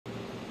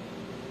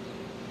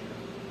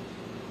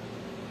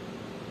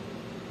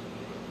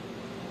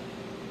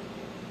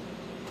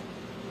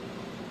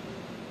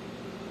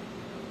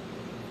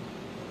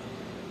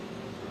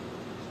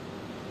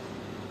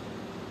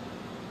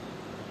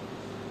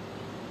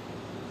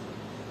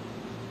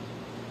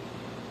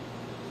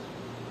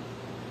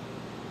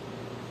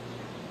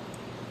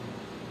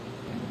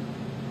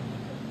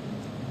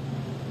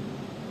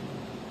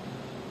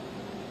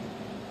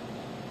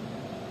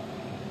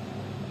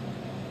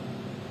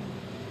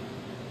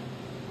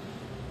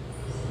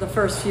the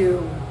first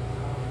few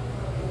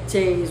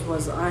days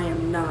was, I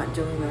am not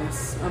doing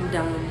this. I'm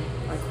done.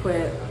 I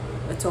quit.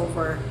 It's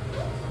over.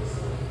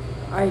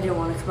 I didn't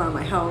want to come out of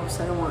my house.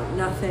 I don't want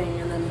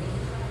nothing. And then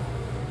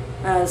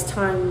as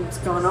time's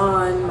gone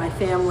on, my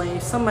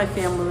family, some of my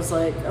family was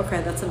like,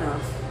 okay, that's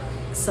enough.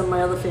 Some of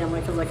my other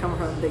family, because I come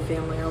from a big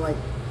family, are like,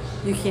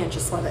 you can't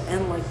just let it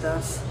end like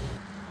this.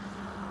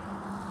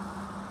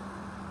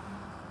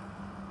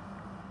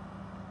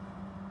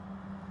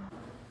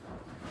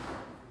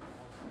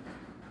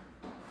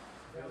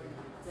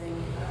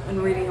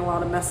 And reading a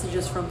lot of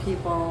messages from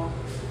people,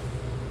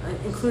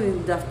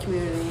 including the deaf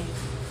community,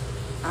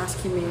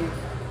 asking me,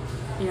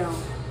 you know,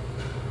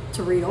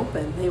 to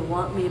reopen. They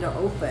want me to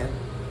open.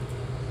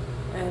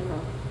 And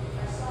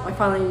I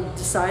finally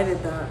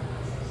decided that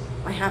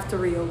I have to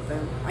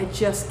reopen. I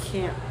just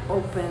can't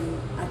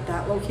open at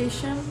that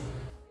location.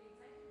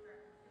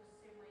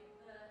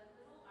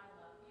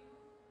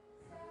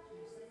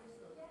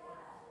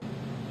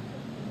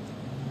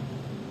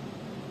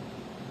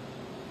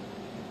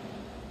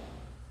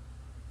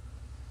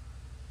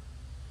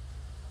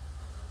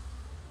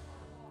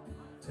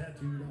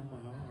 Tattooed on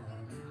my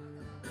arm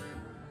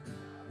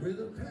with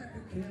a pack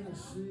of camel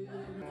seed.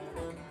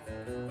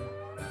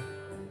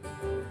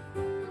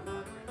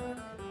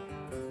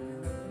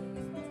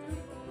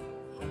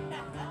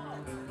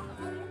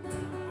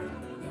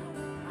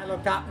 I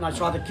looked up and I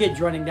saw the kids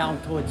running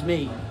down towards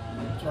me,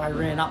 so I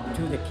ran up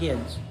to the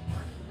kids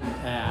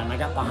and I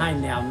got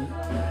behind them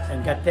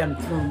and got them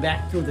thrown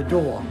back through the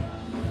door.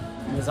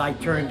 And as I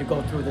turned to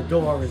go through the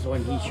door is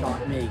when he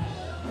shot me.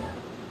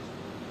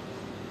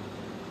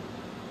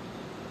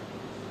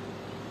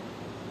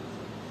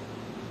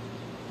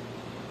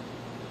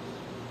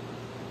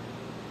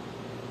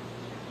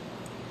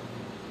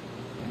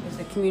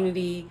 The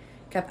community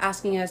kept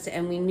asking us,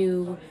 and we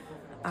knew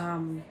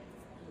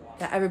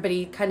that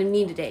everybody kind of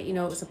needed it. You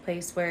know, it was a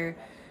place where,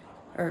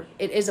 or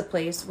it is a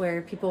place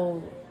where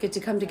people get to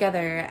come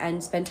together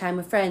and spend time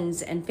with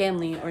friends and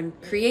family, or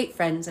create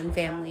friends and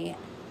family.